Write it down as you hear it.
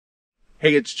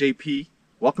Hey, it's JP.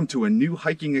 Welcome to a new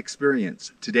hiking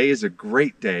experience. Today is a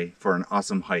great day for an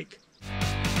awesome hike.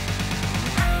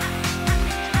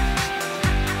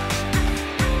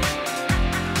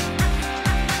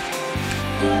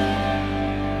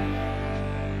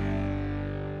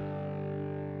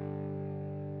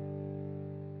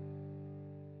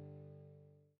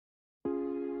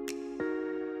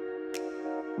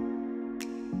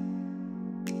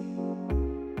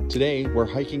 Today, we're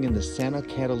hiking in the Santa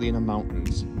Catalina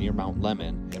Mountains near Mount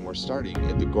Lemmon, and we're starting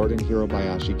at the Gordon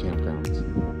Hirabayashi campgrounds.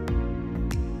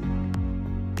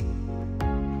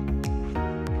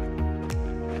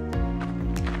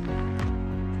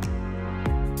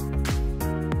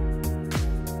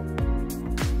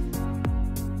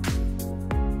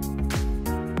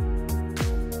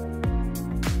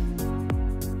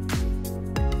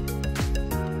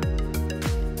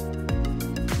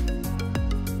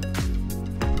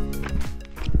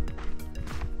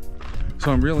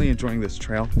 So I'm really enjoying this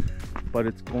trail, but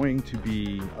it's going to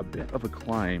be a bit of a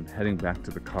climb heading back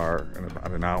to the car in about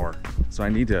an hour. So I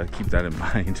need to keep that in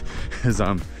mind as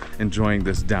I'm enjoying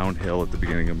this downhill at the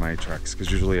beginning of my treks,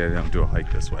 because usually I don't do a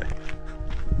hike this way.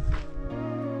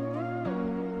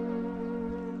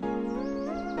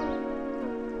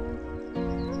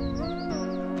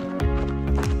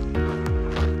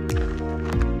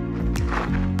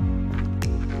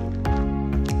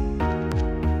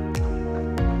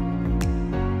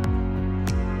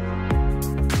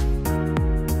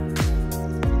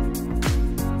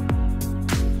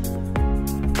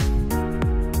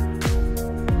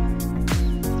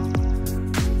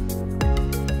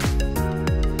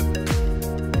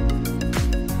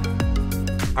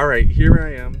 All right, here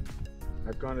I am.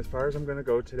 I've gone as far as I'm gonna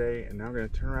go today, and now I'm gonna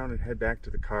turn around and head back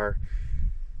to the car.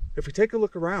 If we take a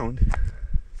look around,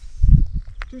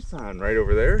 Tucson right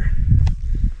over there.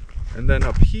 And then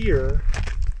up here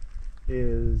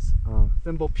is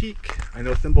Thimble Peak. I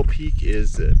know Thimble Peak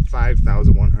is at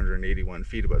 5,181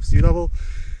 feet above sea level.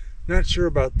 Not sure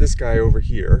about this guy over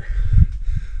here.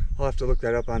 I'll have to look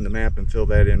that up on the map and fill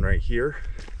that in right here.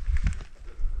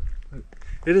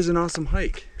 It is an awesome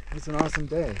hike. It's an awesome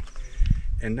day.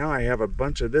 And now I have a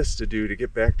bunch of this to do to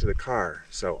get back to the car.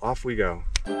 So off we go.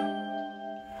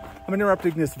 I'm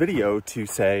interrupting this video to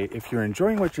say, if you're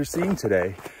enjoying what you're seeing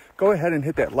today, go ahead and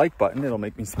hit that like button. It'll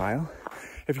make me smile.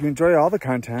 If you enjoy all the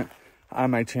content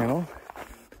on my channel,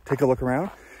 take a look around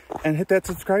and hit that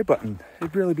subscribe button.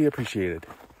 It'd really be appreciated.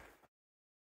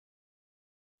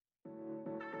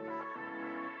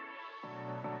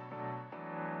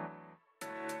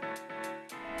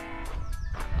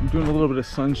 I'm doing a little bit of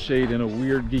sunshade in a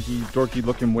weird, geeky, dorky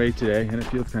looking way today, and it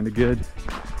feels kind of good.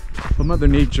 But Mother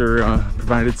Nature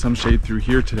provided some shade through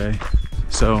here today,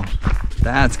 so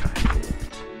that's kind of cool.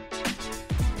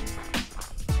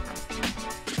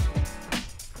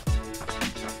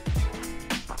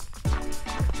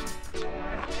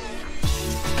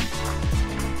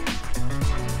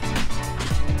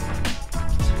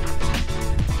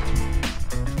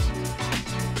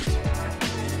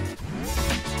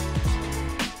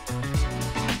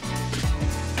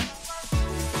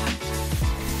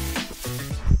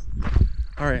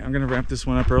 All right, I'm gonna wrap this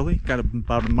one up early. Got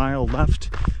about a mile left.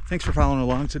 Thanks for following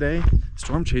along today.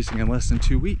 Storm chasing in less than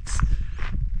 2 weeks.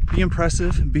 Be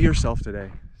impressive, be yourself today.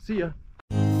 See ya.